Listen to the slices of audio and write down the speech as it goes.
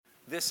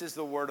This is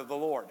the word of the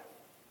Lord.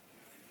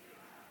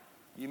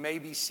 You may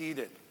be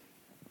seated.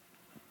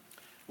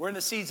 We're in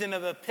the season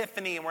of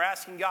Epiphany, and we're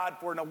asking God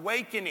for an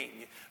awakening.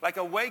 Like,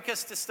 awake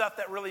us to stuff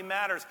that really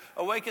matters.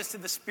 Awake us to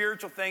the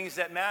spiritual things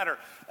that matter.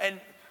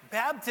 And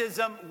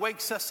baptism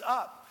wakes us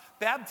up.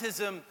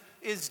 Baptism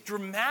is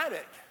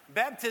dramatic.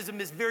 Baptism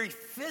is very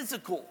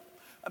physical.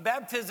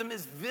 Baptism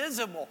is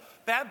visible.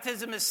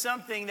 Baptism is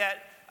something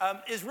that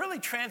is really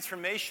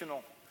transformational.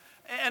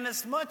 And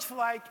it's much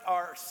like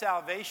our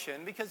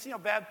salvation, because,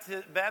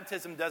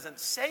 baptism doesn't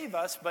save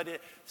us, but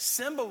it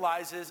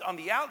symbolizes on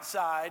the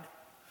outside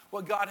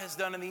what God has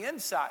done on the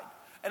inside.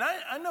 And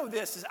I know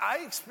this, is I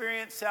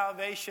experienced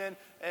salvation,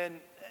 and,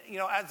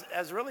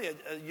 as really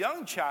a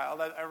young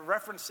child. I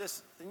referenced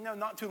this,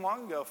 not too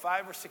long ago,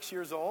 5 or 6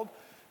 years old.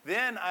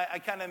 Then I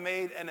kind of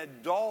made an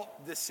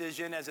adult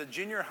decision as a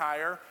junior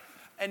higher.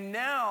 And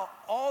now,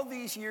 all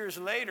these years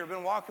later, I've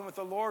been walking with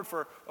the Lord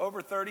for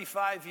over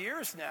 35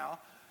 years now.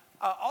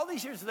 All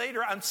these years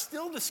later, I'm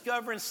still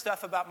discovering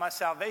stuff about my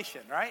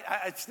salvation, right?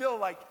 I still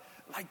like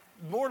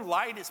more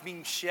light is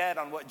being shed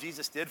on what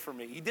Jesus did for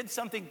me. He did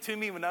something to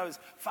me when I was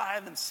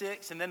 5 and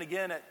 6, and then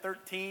again at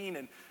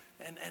 13,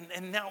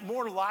 and now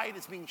more light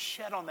is being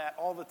shed on that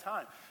all the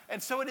time.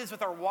 And so it is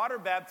with our water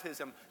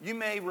baptism. You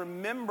may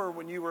remember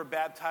when you were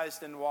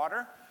baptized in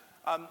water.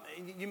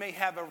 You may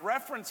have a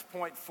reference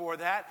point for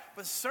that,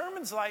 but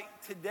sermons like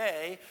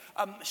today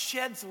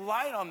sheds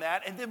light on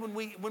that. And then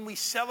when we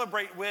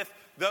celebrate with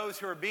those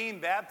who are being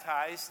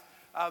baptized,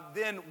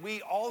 then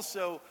we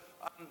also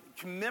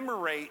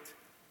commemorate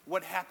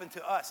what happened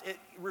to us. It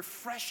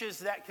refreshes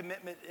that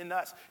commitment in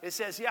us. It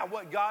says,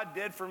 what God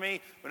did for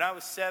me when I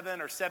was 7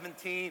 or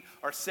 17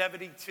 or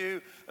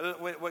 72,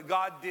 what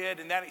God did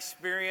in that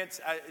experience,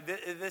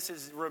 this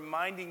is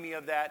reminding me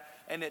of that,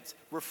 and it's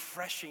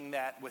refreshing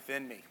that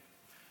within me.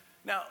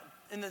 Now,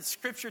 in the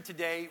scripture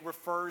today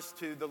refers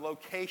to the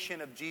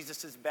location of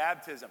Jesus'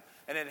 baptism,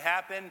 and it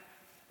happened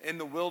in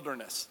the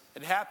wilderness.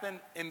 It happened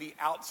in the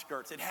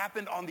outskirts. It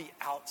happened on the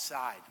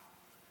outside.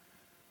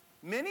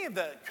 Many of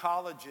the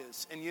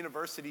colleges and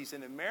universities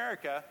in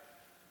America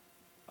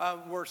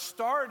were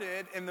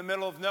started in the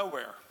middle of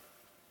nowhere.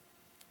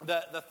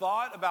 The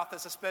thought about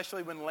this,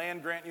 especially when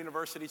land-grant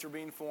universities were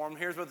being formed,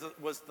 here's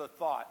what was the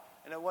thought,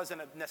 and it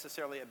wasn't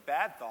necessarily a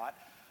bad thought.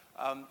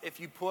 If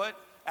you put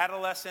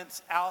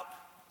adolescents out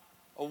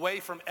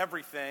away from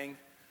everything,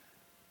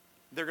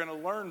 they're going to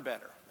learn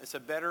better. It's a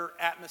better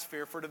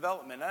atmosphere for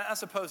development. I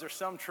suppose there's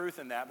some truth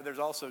in that, but there's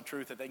also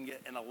truth that they can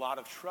get in a lot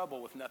of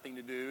trouble with nothing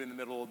to do in the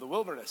middle of the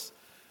wilderness.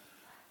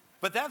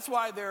 But that's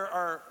why there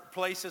are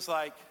places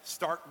like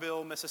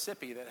Starkville,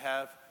 Mississippi, that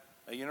have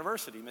a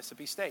university,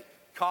 Mississippi State.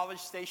 College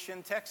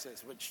Station,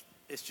 Texas, which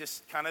is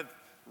just kind of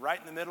right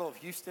in the middle of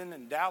Houston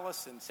and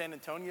Dallas and San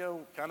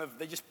Antonio.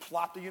 They just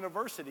plopped a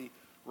university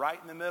right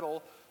in the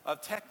middle of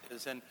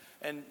Texas.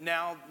 And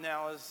now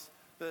as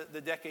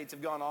the decades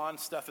have gone on,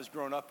 stuff has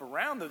grown up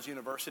around those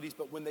universities,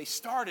 but when they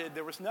started,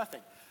 there was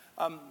nothing.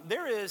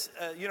 There is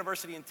a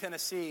university in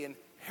Tennessee, in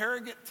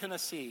Harrogate,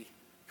 Tennessee,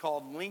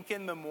 called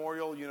Lincoln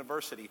Memorial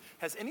University.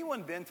 Has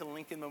anyone been to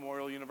Lincoln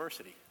Memorial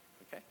University?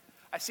 Okay.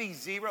 I see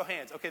 0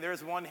 hands. Okay,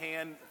 there's one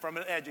hand from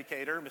an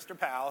educator, Mr.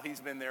 Powell. He's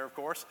been there, of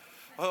course.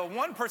 Well,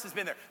 one person's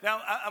been there. Now,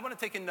 I want to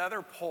take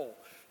another poll.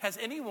 Has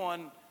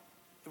anyone,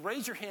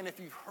 raise your hand if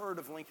you've heard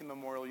of Lincoln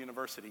Memorial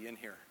University in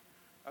here.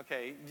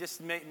 Okay,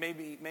 just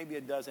maybe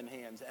a dozen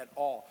hands at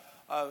all.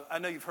 I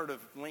know you've heard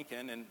of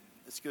Lincoln, and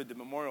it's good to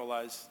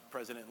memorialize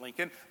President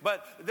Lincoln.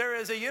 But there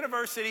is a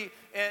university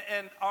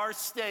in our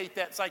state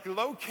that's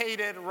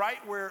located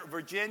right where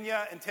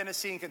Virginia and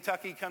Tennessee and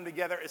Kentucky come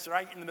together. It's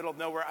right in the middle of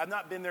nowhere. I've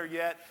not been there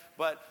yet,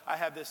 but I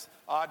have this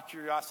odd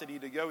curiosity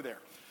to go there.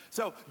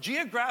 So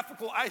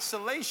geographical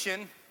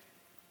isolation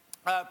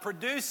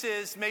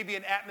produces maybe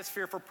an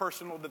atmosphere for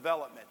personal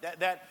development.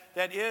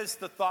 That is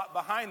the thought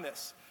behind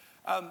this.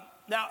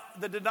 Now,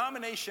 the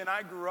denomination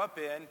I grew up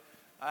in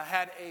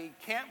had a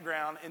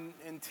campground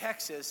in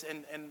Texas,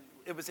 and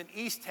it was in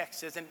East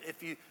Texas. And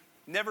if you've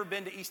never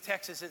been to East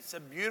Texas, it's a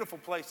beautiful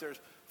place. There's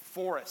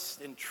forests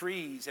and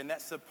trees, and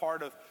that's the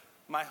part of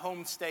my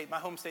home state. My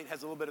home state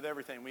has a little bit of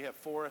everything. We have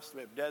forests,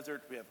 we have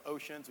desert, we have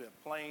oceans, we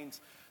have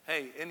plains.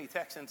 Hey, any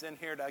Texans in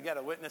here? I got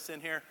a witness in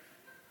here?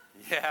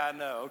 Yeah, I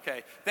know.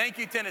 Okay. Thank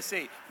you,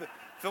 Tennessee.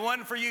 If it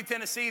wasn't for you,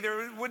 Tennessee,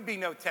 there would be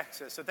no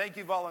Texas. So thank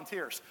you,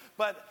 volunteers.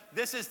 But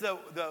this is the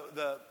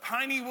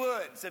piney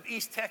woods of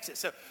East Texas.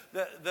 So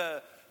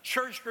the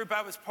church group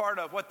I was part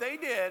of, what they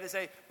did is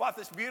they bought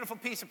this beautiful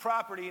piece of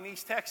property in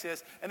East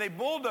Texas, and they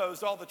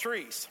bulldozed all the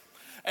trees.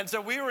 And so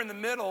we were in the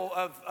middle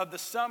of the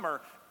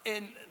summer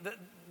in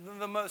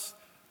the most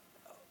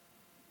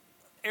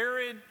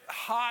arid,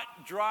 hot,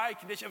 dry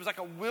condition. It was like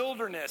a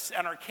wilderness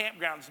at our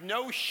campgrounds.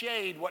 No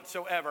shade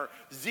whatsoever.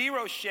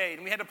 0 shade.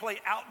 And we had to play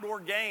outdoor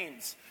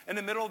games in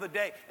the middle of the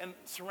day. And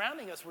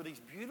surrounding us were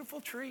these beautiful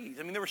trees.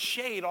 I mean, there was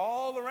shade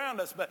all around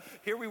us, but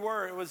here we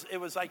were. It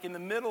was like in the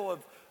middle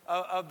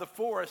of the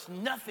forest.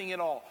 Nothing at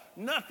all.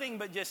 Nothing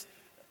but just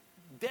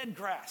dead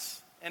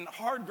grass and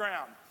hard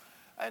ground.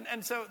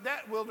 And so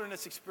that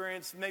wilderness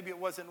experience, maybe it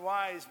wasn't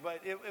wise, but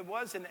it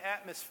was an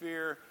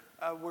atmosphere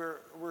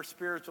where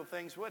spiritual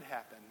things would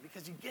happen.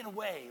 Because you get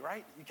away,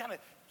 right? You kind of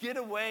get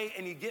away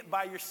and you get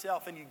by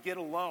yourself and you get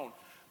alone.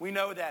 We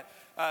know that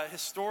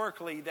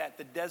historically that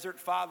the desert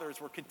fathers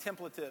were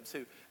contemplatives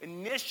who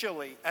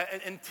initially,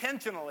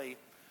 intentionally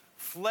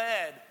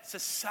fled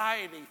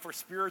society for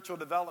spiritual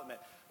development.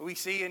 We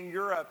see in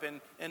Europe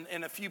and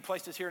in a few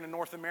places here in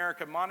North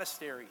America,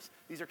 monasteries.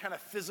 These are kind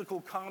of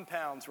physical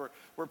compounds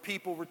where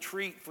people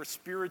retreat for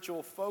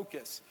spiritual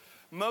focus.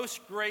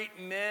 Most great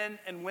men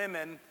and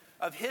women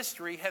of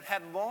history have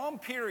had long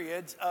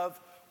periods of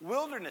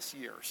wilderness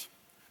years.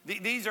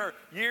 These are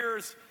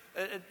years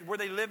where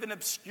they live in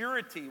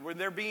obscurity, where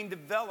they're being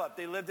developed.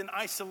 They lived in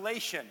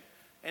isolation.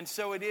 And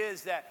so it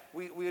is that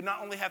we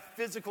not only have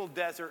physical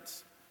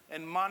deserts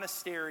and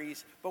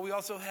monasteries, but we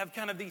also have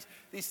kind of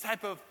these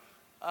type of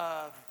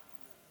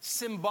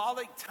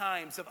symbolic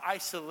times of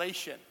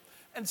isolation.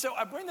 And so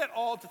I bring that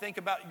all to think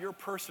about your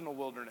personal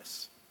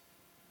wilderness.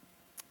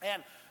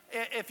 And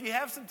if you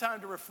have some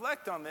time to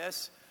reflect on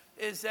this,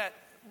 is that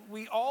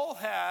we all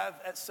have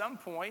at some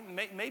point,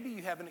 maybe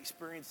you haven't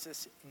experienced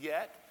this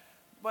yet,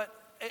 but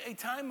a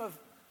time of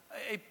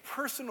a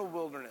personal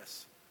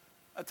wilderness,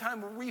 a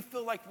time where we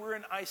feel like we're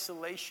in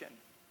isolation,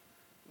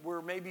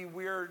 where maybe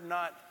we're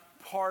not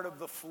part of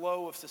the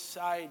flow of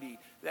society.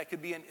 That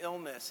could be an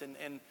illness.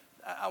 And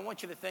I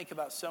want you to think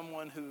about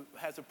someone who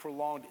has a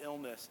prolonged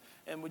illness.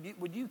 And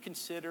would you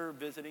consider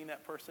visiting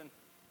that person?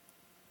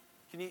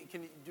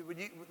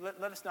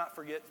 Let us not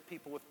forget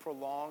people with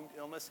prolonged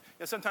illness.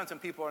 You know, sometimes when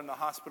people are in the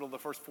hospital the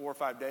first 4 or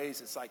 5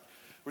 days, it's like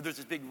where there's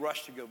this big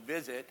rush to go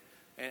visit,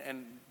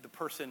 and the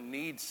person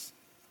needs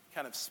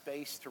kind of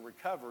space to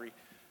recovery.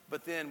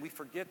 But then we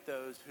forget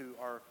those who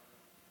are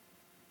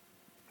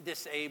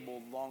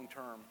disabled long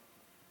term.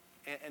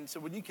 And so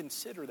would you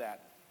consider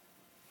that?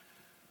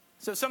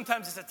 So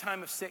sometimes it's a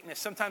time of sickness.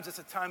 Sometimes it's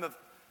a time of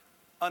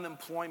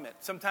unemployment.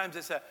 Sometimes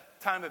it's a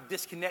time of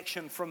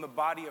disconnection from the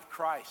body of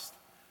Christ.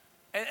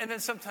 And then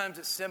sometimes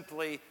it's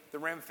simply the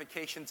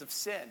ramifications of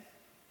sin.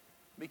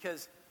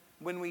 Because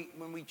when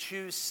we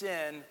choose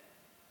sin,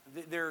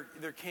 there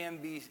can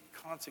be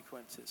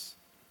consequences.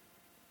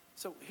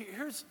 So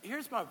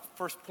here's my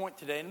first point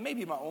today, and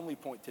maybe my only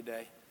point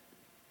today.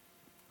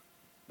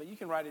 But you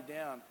can write it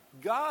down.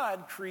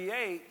 God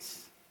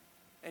creates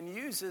and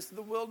uses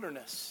the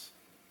wilderness.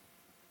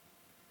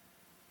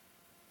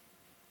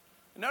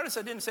 Notice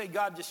I didn't say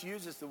God just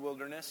uses the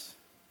wilderness,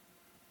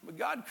 but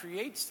God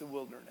creates the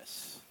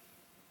wilderness.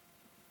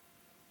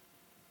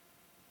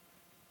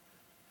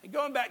 And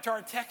going back to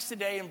our text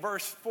today in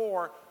verse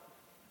 4, it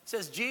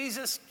says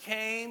John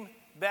came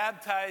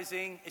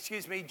baptizing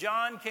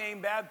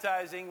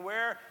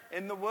where?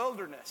 In the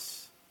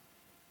wilderness.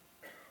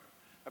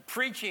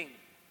 Preaching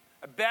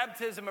a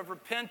baptism of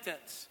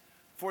repentance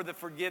for the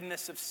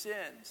forgiveness of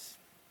sins.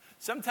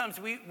 Sometimes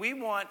we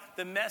want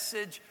the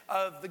message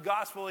of the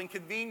gospel in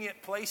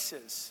convenient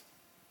places,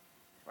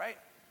 right?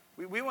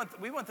 We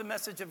want the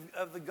message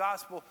of the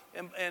gospel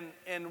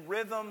in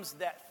rhythms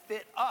that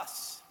fit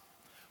us.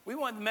 We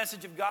want the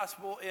message of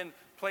gospel in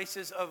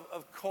places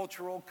of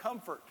cultural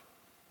comfort.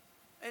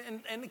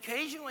 And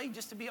occasionally,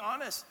 just to be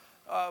honest,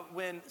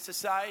 when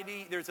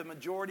there's a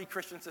majority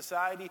Christian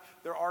society,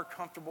 there are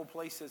comfortable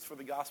places for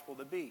the gospel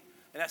to be.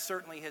 And that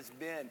certainly has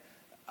been,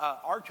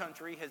 our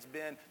country has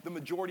been the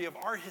majority of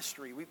our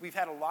history. We've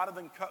had a lot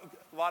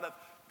of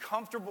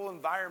comfortable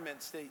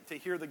environments to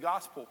hear the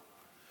gospel.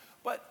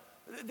 But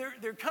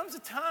there comes a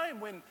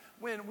time when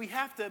we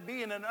have to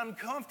be in an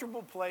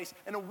uncomfortable place,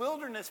 in a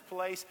wilderness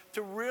place,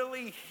 to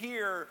really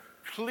hear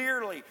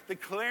clearly the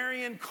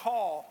clarion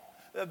call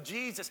of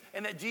Jesus,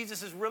 and that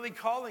Jesus is really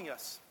calling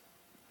us.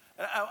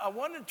 And I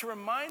wanted to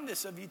remind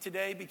this of you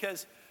today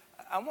because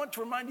I want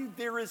to remind you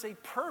there is a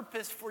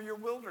purpose for your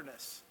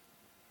wilderness.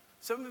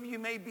 Some of you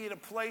may be in a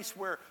place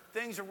where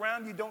things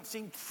around you don't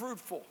seem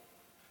fruitful.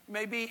 You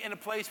may be in a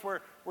place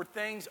where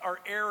things are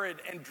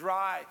arid and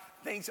dry.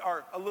 Things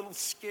are a little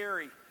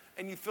scary,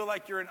 and you feel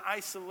like you're in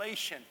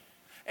isolation.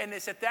 And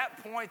it's at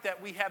that point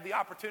that we have the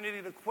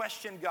opportunity to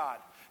question God.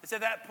 It's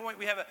at that point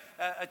we have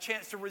a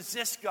chance to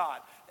resist God.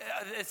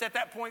 It's at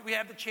that point we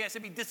have the chance to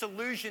be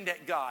disillusioned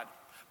at God.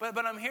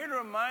 But I'm here to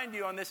remind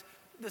you on this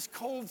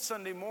cold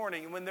Sunday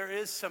morning, when there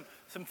is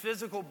some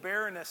physical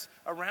barrenness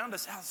around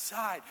us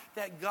outside,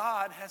 that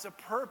God has a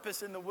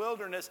purpose in the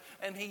wilderness,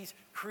 and He's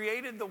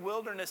created the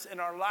wilderness in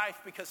our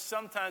life because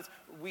sometimes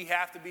we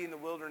have to be in the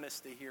wilderness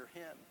to hear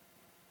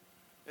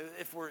Him.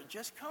 If we're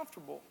just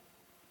comfortable,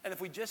 and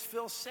if we just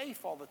feel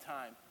safe all the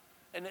time,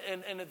 and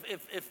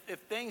if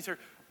things are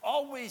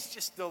always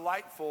just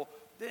delightful,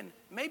 then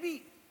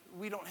maybe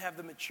we don't have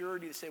the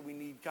maturity to say we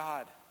need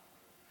God.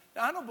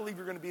 Now, I don't believe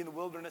you're going to be in the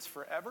wilderness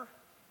forever.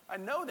 I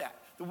know that.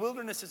 the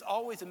wilderness is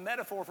always a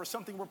metaphor for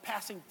something we're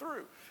passing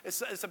through.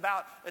 It's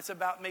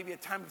about maybe a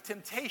time of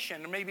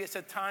temptation, or maybe it's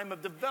a time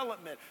of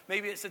development.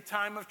 Maybe it's a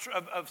time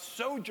of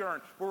sojourn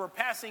where we're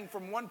passing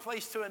from one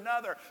place to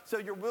another. So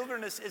your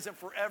wilderness isn't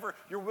forever.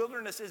 Your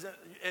wilderness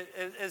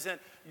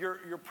isn't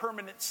your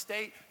permanent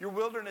state. Your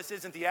wilderness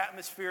isn't the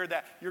atmosphere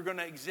that you're going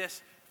to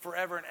exist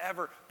forever and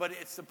ever, but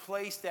it's the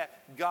place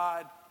that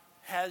God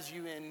has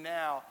you in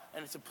now,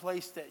 and it's a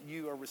place that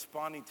you are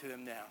responding to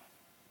him now.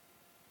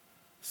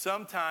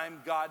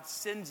 Sometime God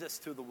sends us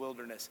to the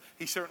wilderness.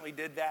 He certainly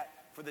did that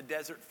for the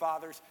desert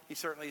fathers. He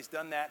certainly has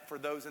done that for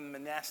those in the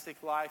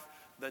monastic life,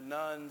 the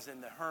nuns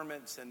and the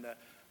hermits and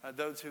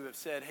those who have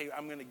said, hey,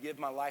 I'm going to give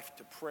my life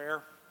to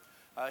prayer.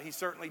 He's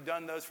certainly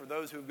done those for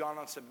those who have gone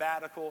on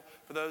sabbatical,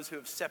 for those who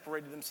have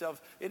separated themselves.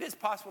 It is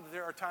possible that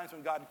there are times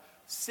when God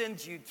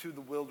sends you to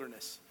the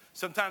wilderness.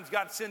 Sometimes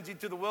God sends you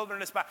to the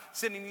wilderness by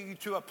sending you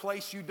to a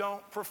place you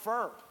don't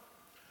prefer.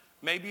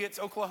 Maybe it's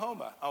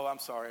Oklahoma. Oh, I'm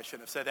sorry, I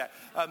shouldn't have said that.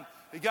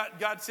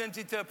 God sends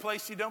you to a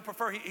place you don't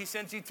prefer. He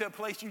sends you to a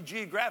place you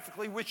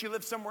geographically wish you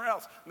lived somewhere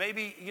else.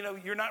 Maybe,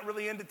 you're not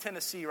really into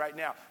Tennessee right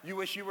now. You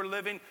wish you were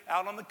living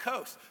out on the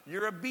coast.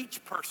 You're a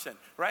beach person,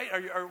 right?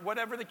 Or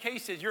whatever the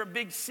case is. You're a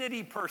big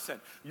city person.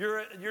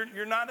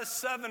 You're not a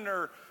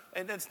southerner.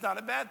 And that's not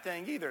a bad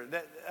thing either.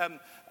 That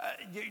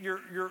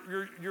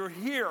you're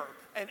here,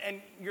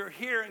 and you're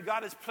here, and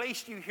God has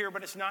placed you here,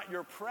 but it's not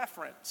your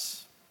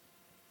preference.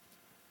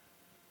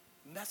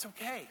 And that's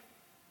okay.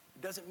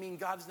 It doesn't mean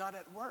God's not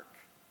at work.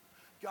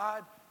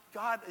 God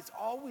is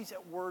always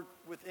at work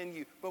within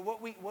you. But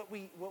what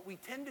we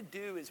tend to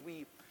do is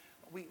we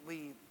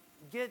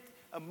get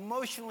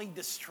emotionally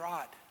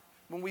distraught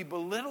when we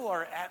belittle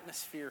our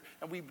atmosphere,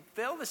 and we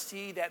fail to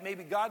see that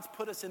maybe God's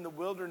put us in the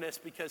wilderness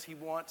because he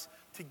wants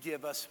to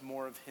give us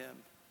more of him.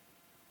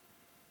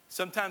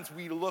 Sometimes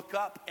we look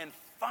up and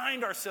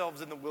find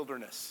ourselves in the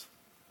wilderness.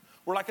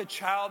 We're like a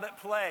child at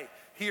play.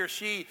 He or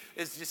she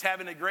is just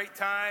having a great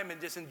time and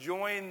just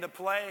enjoying the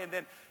play, and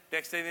then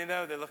next thing they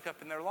know, they look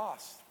up and they're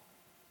lost.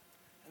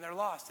 And they're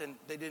lost, and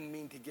they didn't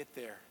mean to get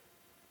there.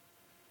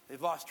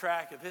 They've lost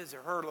track of his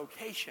or her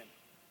location.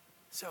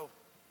 So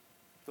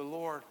the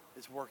Lord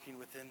is working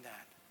within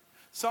that.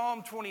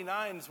 Psalm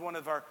 29 is one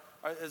of our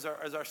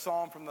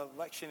psalm from the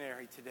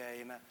lectionary today,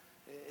 and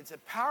it's a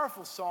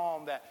powerful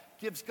psalm that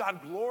gives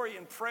God glory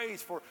and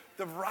praise for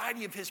the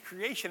variety of his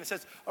creation. It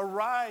says,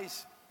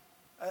 "Arise,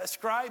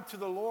 ascribe to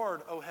the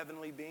Lord, O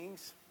heavenly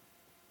beings.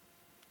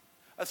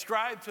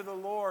 Ascribe to the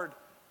Lord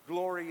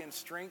glory and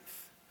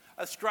strength.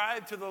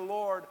 Ascribe to the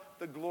Lord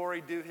the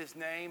glory due his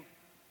name.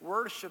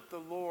 Worship the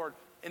Lord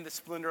in the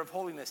splendor of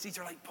holiness." These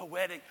are like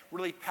poetic,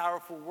 really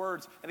powerful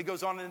words. And it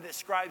goes on and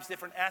describes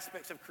different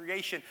aspects of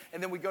creation.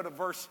 And then we go to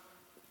verse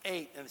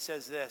 8, and it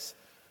says this: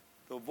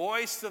 "The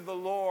voice of the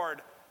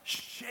Lord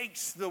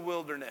shakes the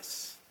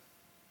wilderness.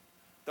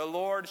 The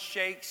Lord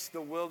shakes the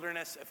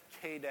wilderness of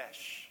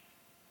Kadesh."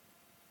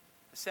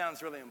 It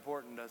sounds really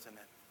important, doesn't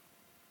it?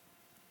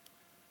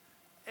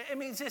 It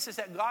means this, is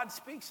that God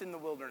speaks in the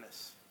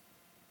wilderness.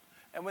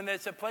 And when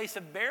it's a place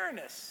of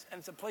barrenness, and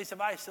it's a place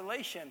of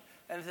isolation,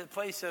 and it's a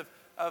place of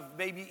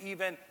maybe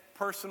even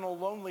personal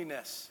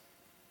loneliness,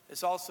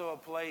 it's also a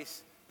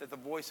place that the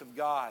voice of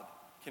God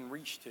can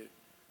reach to.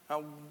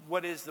 Now,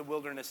 what is the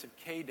wilderness of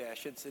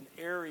Kadesh? It's an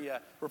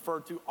area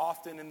referred to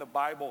often in the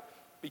Bible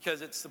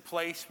because it's the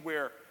place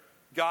where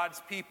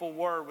God's people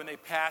were when they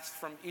passed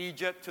from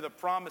Egypt to the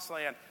Promised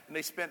Land, and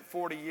they spent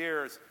 40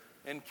 years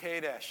in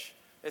Kadesh.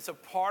 It's a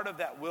part of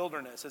that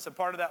wilderness. It's a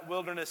part of that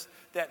wilderness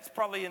that's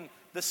probably in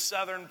the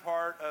southern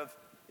part of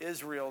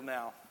Israel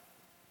now.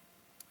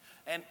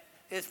 And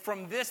it's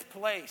from this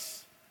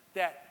place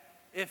that,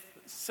 if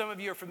some of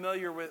you are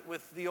familiar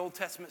with the Old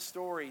Testament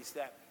stories,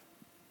 that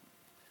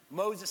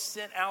Moses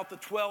sent out the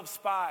 12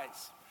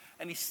 spies,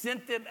 and he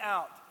sent them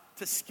out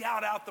to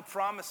scout out the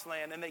Promised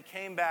Land, and they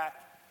came back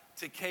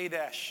to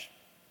Kadesh.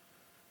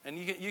 And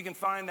you can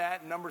find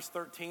that in Numbers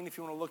 13 if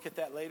you want to look at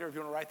that later, if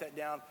you want to write that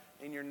down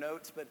in your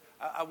notes. But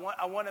I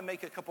want to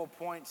make a couple of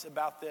points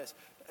about this.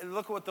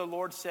 Look at what the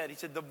Lord said. He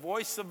said, "The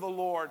voice of the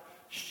Lord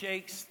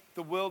shakes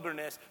the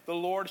wilderness. The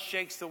Lord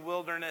shakes the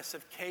wilderness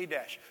of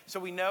Kadesh." So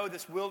we know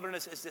this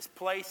wilderness is this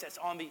place that's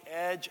on the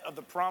edge of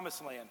the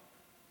Promised Land.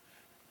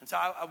 And so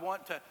I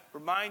want to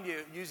remind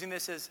you, using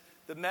this as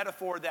the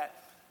metaphor,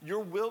 that your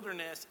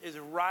wilderness is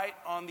right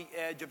on the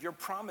edge of your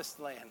Promised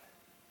Land.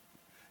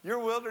 Your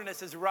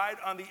wilderness is right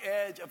on the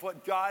edge of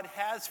what God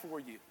has for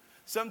you.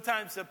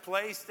 Sometimes the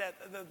place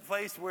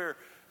where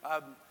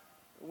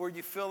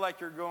you feel like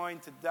you're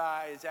going to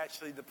die is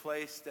actually the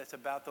place that's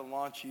about to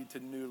launch you to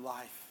new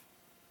life.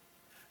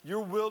 Your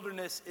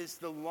wilderness is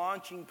the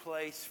launching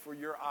place for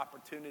your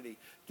opportunity.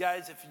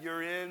 Guys, if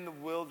you're in the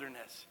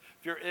wilderness,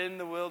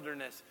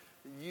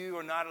 you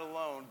are not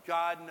alone.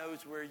 God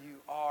knows where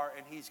you are,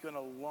 and he's going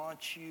to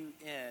launch you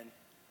in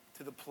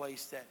to the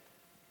place that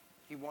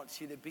he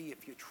wants you to be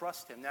if you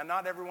trust him. Now,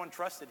 not everyone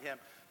trusted him.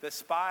 The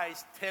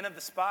spies, 10 of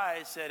the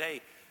spies said,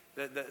 "Hey,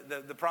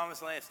 the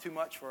Promised Land is too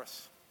much for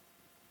us.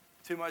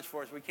 Too much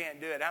for us. We can't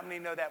do it. How many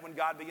know that when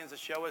God begins to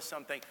show us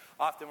something,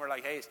 often we're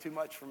like, hey, it's too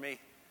much for me.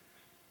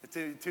 It's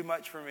too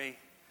much for me.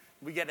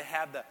 We get to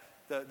have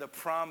the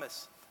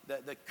promise,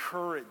 the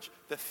courage,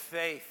 the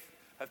faith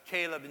of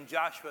Caleb and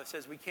Joshua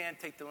says we can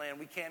take the land,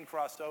 we can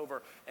cross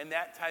over. And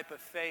that type of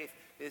faith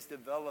is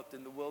developed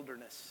in the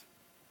wilderness.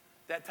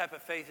 That type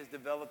of faith is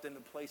developed in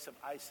the place of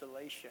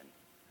isolation.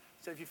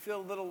 So if you feel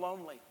a little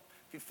lonely,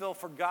 if you feel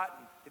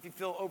forgotten, if you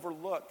feel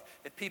overlooked,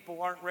 if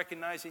people aren't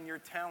recognizing your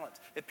talents,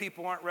 if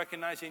people aren't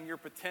recognizing your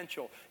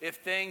potential, if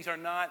things are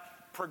not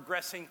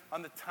progressing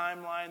on the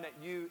timeline that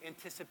you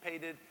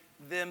anticipated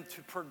them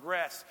to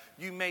progress,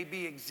 you may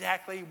be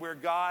exactly where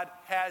God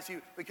has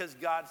you because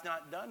God's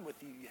not done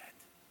with you yet.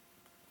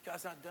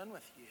 God's not done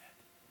with you yet.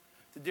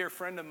 It's a dear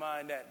friend of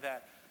mine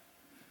that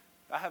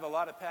I have a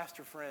lot of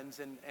pastor friends,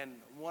 and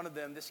one of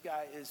them, this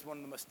guy is one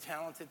of the most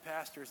talented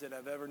pastors that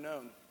I've ever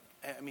known.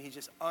 I mean, he's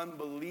just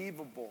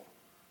unbelievable,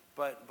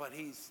 but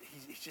he's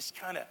just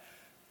kind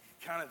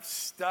of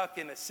stuck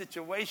in a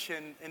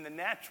situation in the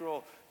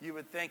natural. You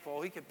would think,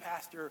 well, he could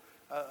pastor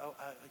a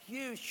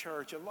huge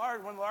church, one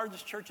of the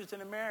largest churches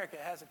in America,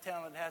 has a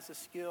talent, has a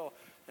skill.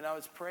 And I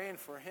was praying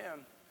for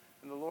him,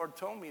 and the Lord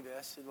told me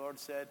this. The Lord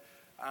said,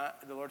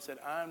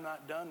 I'm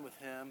not done with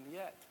him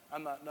yet.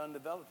 I'm not done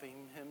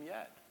developing him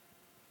yet.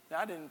 Now,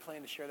 I didn't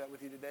plan to share that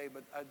with you today,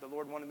 but the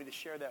Lord wanted me to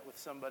share that with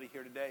somebody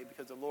here today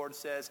because the Lord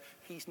says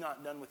he's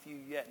not done with you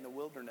yet in the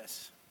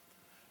wilderness.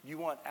 You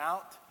want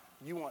out,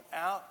 you want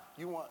out,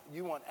 you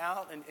want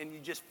out, and you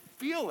just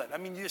feel it. I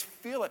mean, you just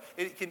feel it.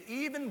 It can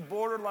even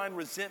borderline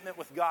resentment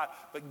with God.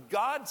 But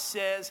God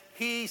says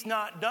he's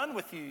not done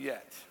with you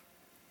yet.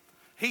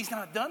 He's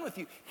not done with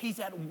you. He's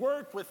at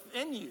work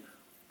within you.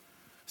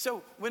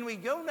 So when we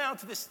go now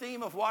to this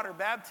theme of water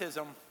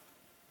baptism,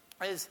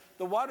 is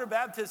the water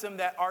baptism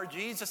that our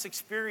Jesus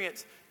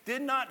experienced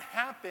did not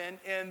happen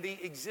in the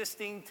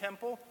existing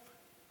temple.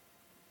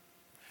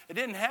 It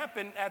didn't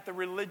happen at the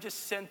religious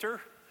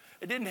center.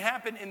 It didn't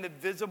happen in the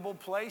visible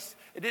place.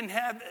 It didn't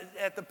happen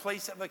at the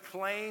place of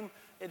acclaim.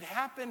 It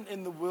happened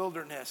in the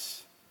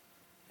wilderness.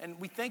 And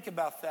we think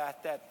about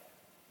that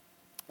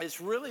it's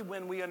really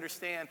when we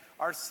understand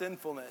our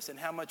sinfulness and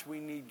how much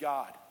we need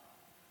God,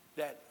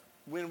 that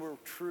when we're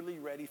truly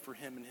ready for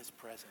him in his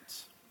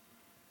presence.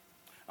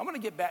 I'm going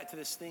to get back to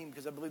this theme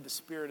because I believe the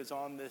Spirit is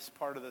on this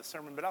part of the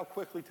sermon, but I'll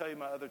quickly tell you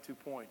my other 2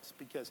 points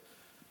because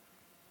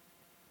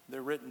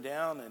they're written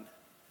down and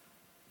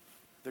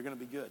they're going to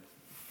be good.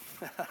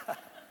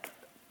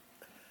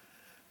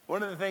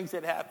 One of the things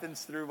that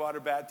happens through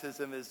water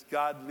baptism is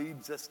God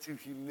leads us to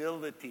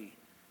humility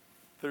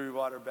through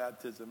water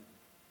baptism.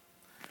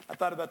 I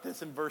thought about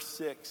this in verse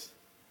 6.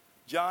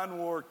 John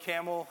wore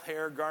camel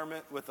hair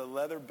garment with a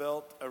leather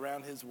belt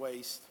around his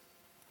waist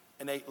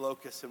and ate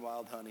locusts and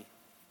wild honey.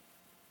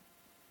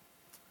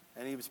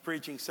 And he was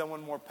preaching,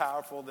 someone more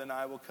powerful than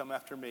I will come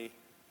after me.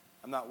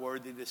 I'm not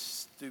worthy to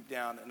stoop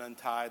down and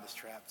untie the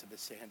straps of his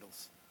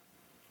sandals.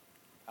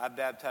 I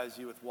baptize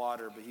you with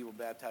water, but he will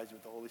baptize you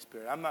with the Holy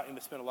Spirit. I'm not going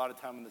to spend a lot of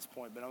time on this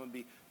point, but I'm going to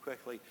be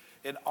quickly.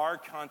 In our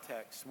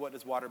context, what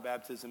does water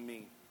baptism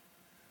mean?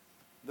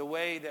 The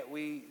way that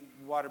we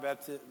water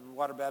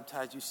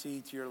baptize, you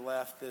see to your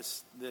left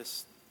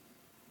this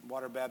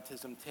water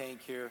baptism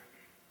tank here.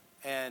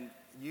 And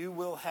you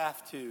will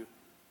have to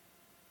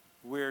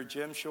wear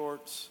gym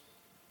shorts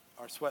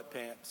or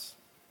sweatpants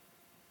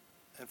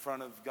in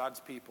front of God's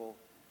people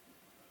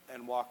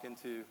and walk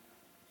into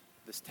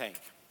this tank.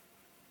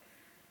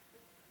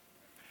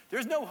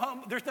 There's no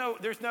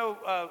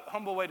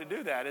humble way to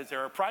do that, is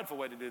there? A prideful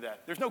way to do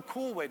that. There's no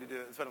cool way to do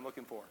it. That's what I'm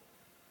looking for.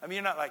 I mean,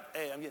 you're not like,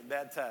 hey, I'm getting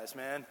baptized,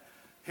 man.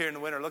 Here in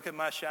the winter, look at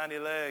my shiny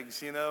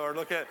legs, or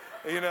look at,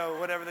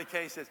 whatever the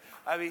case is.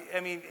 I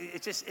mean,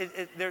 it's just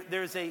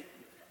there's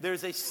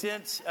a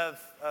sense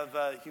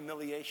of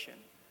humiliation.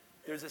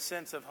 There's a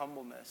sense of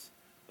humbleness.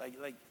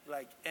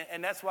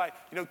 And that's why,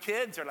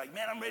 kids are like,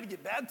 man, I'm ready to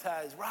get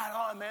baptized. Right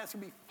on, man. It's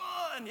going to be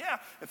fun. Yeah.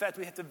 In fact,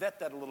 we have to vet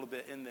that a little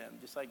bit in them.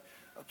 Just like,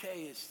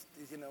 okay,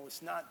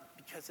 it's not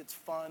because it's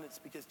fun. It's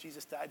because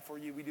Jesus died for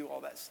you. We do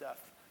all that stuff.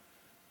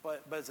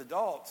 But as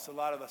adults, a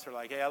lot of us are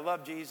like, hey, I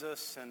love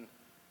Jesus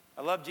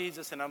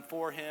and I'm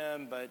for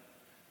him, but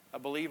a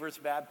believer's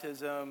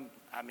baptism,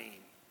 I mean,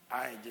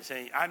 I'm just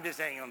ain't going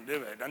to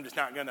do it. I'm just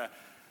not going to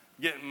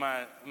get in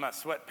my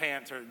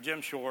sweatpants or gym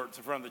shorts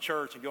in front of the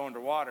church and go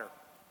underwater.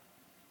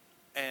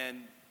 And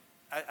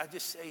I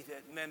just say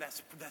that, man,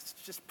 that's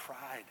just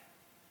pride.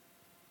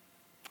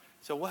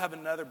 So we'll have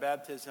another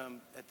baptism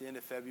at the end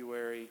of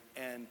February,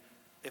 and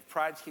if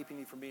pride's keeping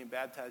you from being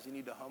baptized, you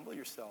need to humble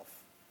yourself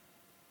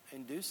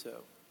and do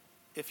so.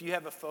 If you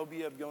have a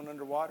phobia of going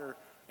underwater,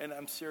 and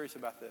I'm serious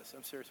about this,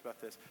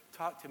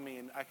 talk to me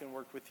and I can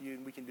work with you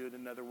and we can do it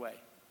another way.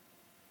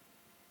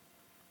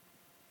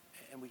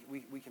 And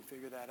we can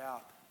figure that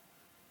out.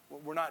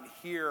 We're not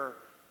here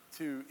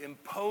to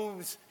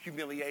impose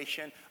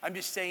humiliation. I'm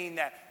just saying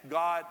that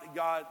God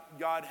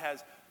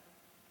has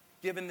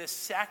given this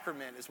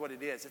sacrament is what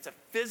it is. It's a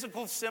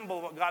physical symbol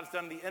of what God's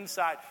done on the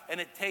inside,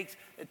 and it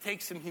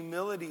takes some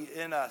humility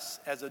in us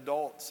as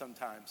adults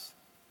sometimes.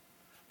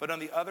 But on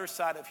the other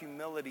side of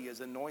humility is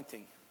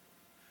anointing,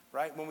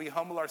 right? When we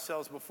humble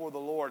ourselves before the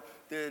Lord,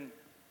 then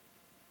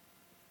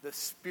the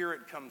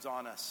Spirit comes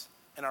on us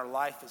and our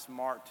life is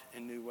marked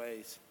in new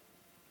ways.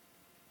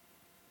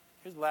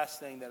 Here's the last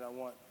thing that I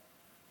want,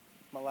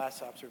 my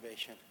last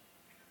observation.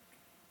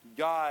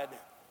 God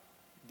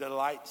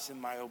delights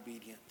in my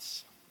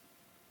obedience.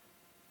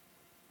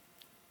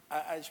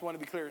 I just want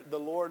to be clear. The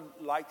Lord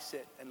likes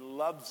it and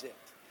loves it.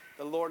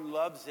 The Lord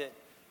loves it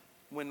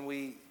when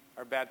we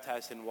are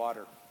baptized in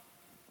water.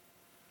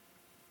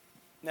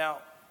 Now,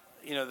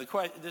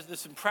 there's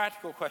some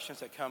practical questions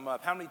that come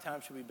up. How many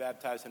times should we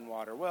baptize in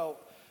water? Well,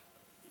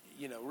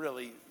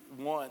 really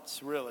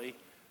once,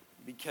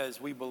 because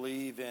we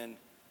believe in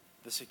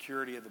the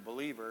security of the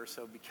believer.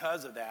 So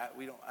because of that,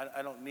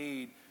 I don't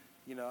need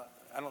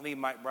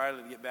Mike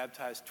Bradley to get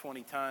baptized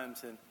 20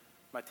 times in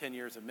my 10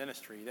 years of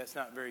ministry. That's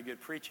not very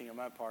good preaching on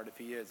my part if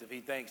he is. If he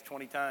thinks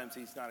 20 times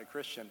he's not a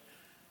Christian.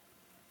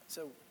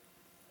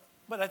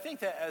 But I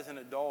think that as an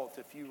adult,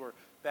 if you were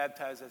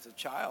baptized as a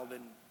child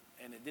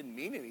and it didn't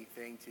mean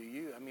anything to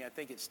you, I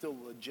think it's still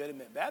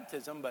legitimate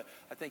baptism, but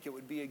I think it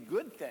would be a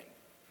good thing.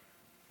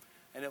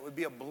 And it would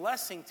be a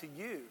blessing to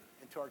you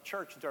and to our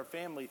church and to our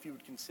family if you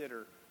would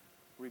consider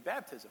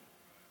rebaptism.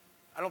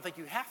 I don't think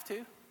you have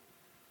to,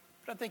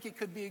 but I think it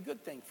could be a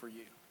good thing for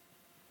you.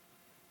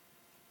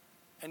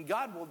 And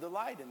God will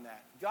delight in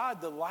that.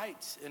 God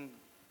delights in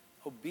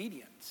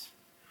obedience.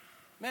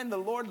 Man, the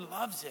Lord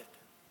loves it.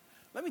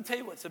 Let me tell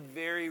you what's a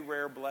very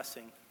rare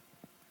blessing.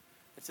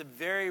 It's a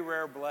very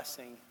rare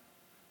blessing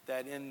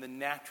that in the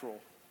natural,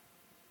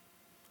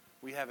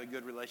 we have a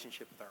good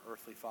relationship with our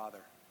earthly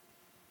Father.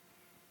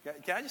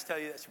 Can I just tell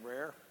you that's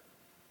rare?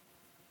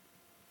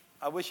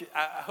 I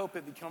hope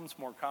it becomes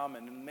more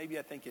common, and maybe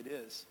I think it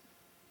is.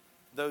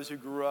 Those who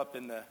grew up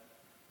in the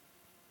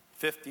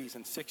 50s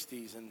and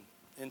 60s and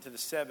into the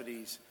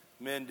 70s,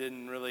 men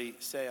didn't really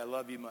say I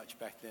love you much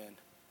back then.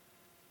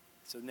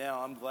 So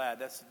now I'm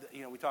glad.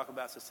 We talk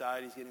about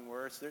society's getting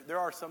worse. There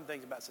are some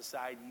things about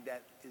society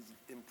that is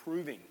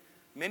improving.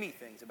 Many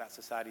things about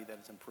society that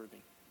is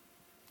improving.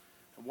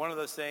 And one of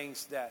those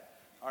things that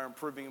are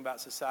improving about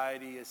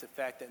society is the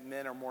fact that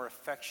men are more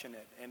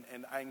affectionate.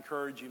 And I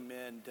encourage you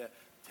men to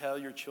tell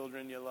your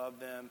children you love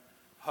them,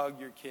 hug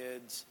your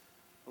kids,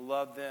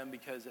 love them,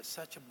 because it's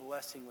such a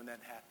blessing when that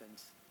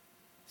happens.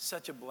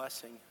 Such a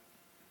blessing.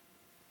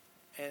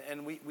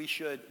 And we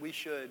should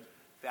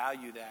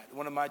value that.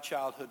 One of my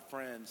childhood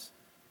friends,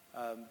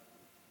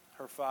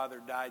 her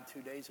father died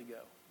 2 days ago,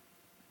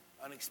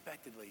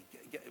 unexpectedly.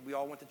 We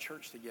all went to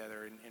church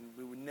together, and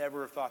we would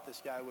never have thought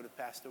this guy would have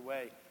passed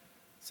away.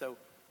 So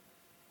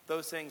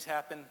those things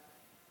happen.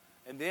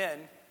 And then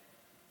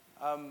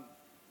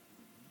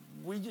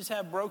we just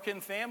have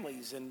broken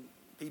families, and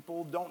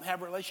people don't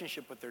have a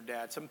relationship with their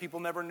dad. Some people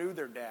never knew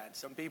their dad.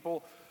 Some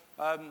people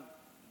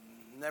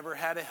never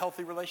had a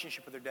healthy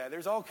relationship with their dad.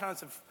 There's all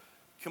kinds of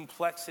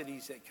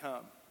complexities that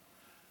come.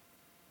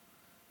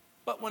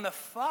 But when a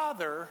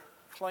father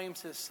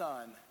claims his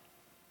son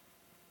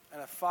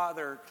and a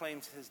father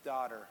claims his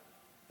daughter,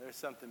 there's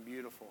something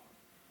beautiful.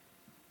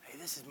 Hey,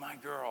 this is my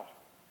girl.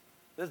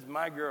 This is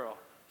my girl.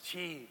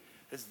 She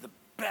is the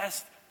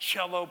best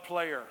cello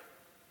player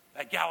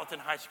that Gallatin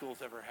High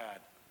School's ever had,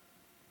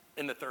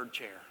 in the third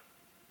chair.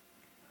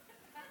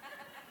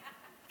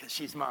 Because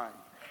she's mine,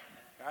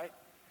 right?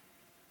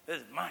 This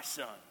is my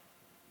son.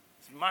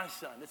 This is my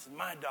son. This is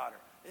my daughter.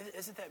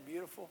 Isn't that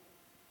beautiful?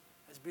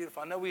 It's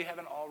beautiful. I know we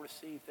haven't all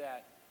received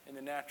that in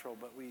the natural,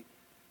 but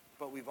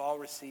we've all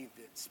received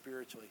it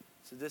spiritually.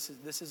 So this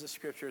is a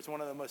scripture. It's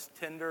one of the most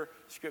tender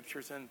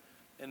scriptures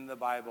in the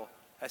Bible.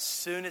 As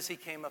soon as he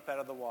came up out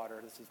of the water,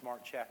 this is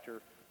Mark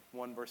chapter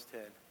 1, verse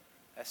 10.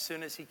 As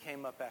soon as he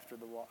came up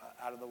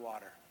out of the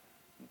water,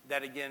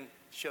 that again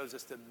shows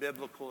us the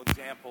biblical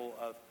example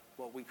of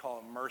what we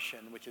call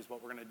immersion, which is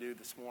what we're going to do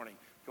this morning,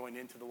 going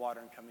into the water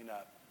and coming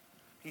up.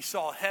 He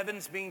saw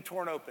heavens being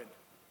torn open,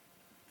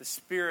 the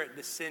Spirit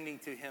descending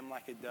to him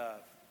like a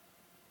dove,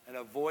 and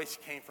a voice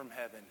came from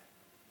heaven.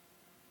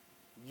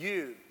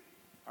 You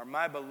are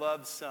my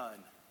beloved Son.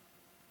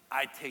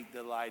 I take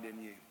delight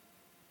in you.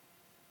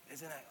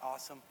 Isn't that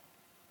awesome?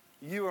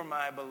 You are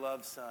my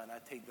beloved Son. I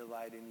take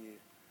delight in you.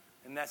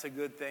 And that's a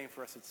good thing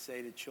for us to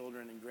say to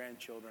children and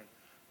grandchildren.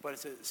 But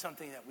it's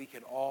something that we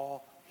could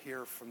all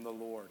hear from the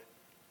Lord.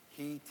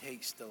 He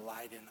takes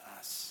delight in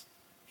us.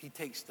 He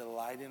takes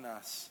delight in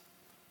us.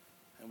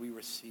 And we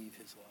receive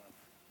his love.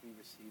 We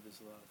receive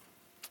his love.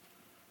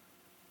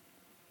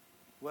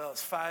 Well,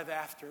 it's 5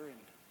 after, and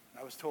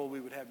I was told we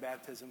would have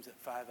baptisms at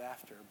 5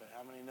 after. But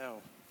how many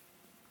know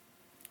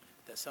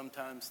that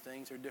sometimes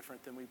things are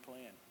different than we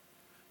plan?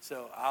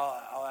 So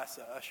I'll ask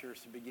the ushers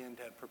to begin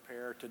to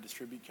prepare to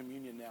distribute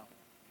communion now.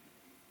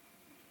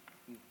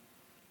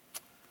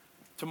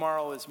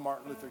 Tomorrow is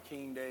Martin Luther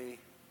King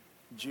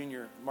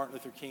Jr.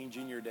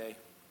 Day.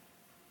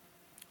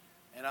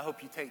 And I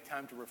hope you take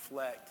time to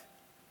reflect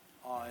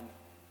on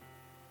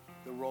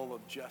the role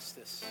of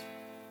justice.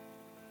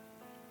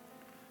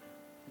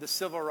 The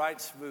civil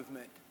rights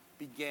movement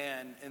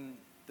began in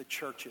the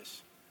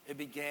churches. It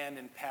began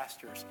in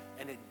pastors,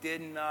 and it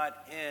did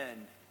not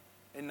end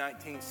in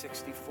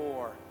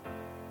 1964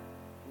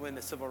 when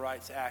the Civil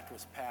Rights Act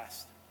was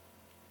passed.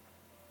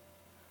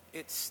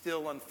 It's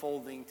still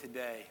unfolding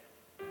today,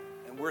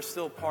 and we're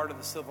still part of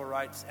the Civil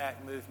Rights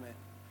Act movement.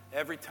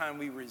 Every time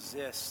we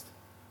resist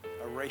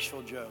a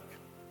racial joke,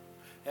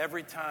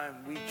 every time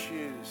we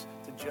choose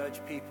to judge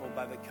people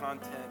by the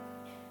content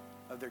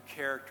of their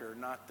character,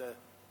 not the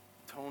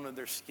tone of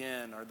their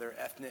skin or their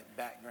ethnic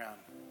background,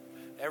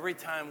 every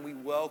time we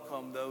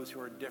welcome those who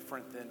are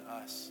different than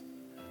us,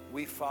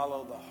 we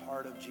follow the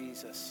heart of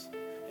Jesus,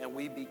 and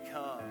we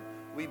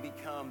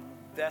become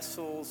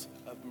vessels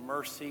of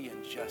mercy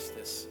and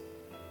justice.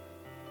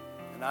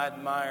 And I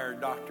admire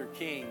Dr.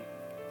 King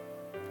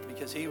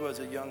because he was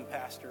a young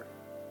pastor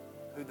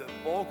who the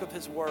bulk of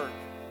his work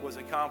was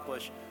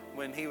accomplished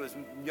when he was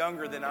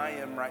younger than I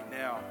am right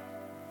now.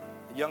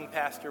 A young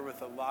pastor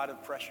with a lot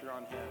of pressure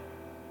on him.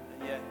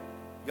 And yet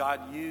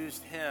God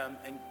used him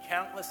and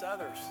countless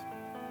others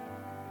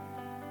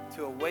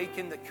to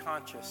awaken the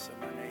conscience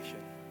of our nation.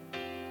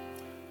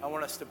 I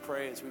want us to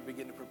pray as we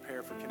begin to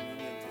prepare for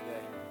communion today.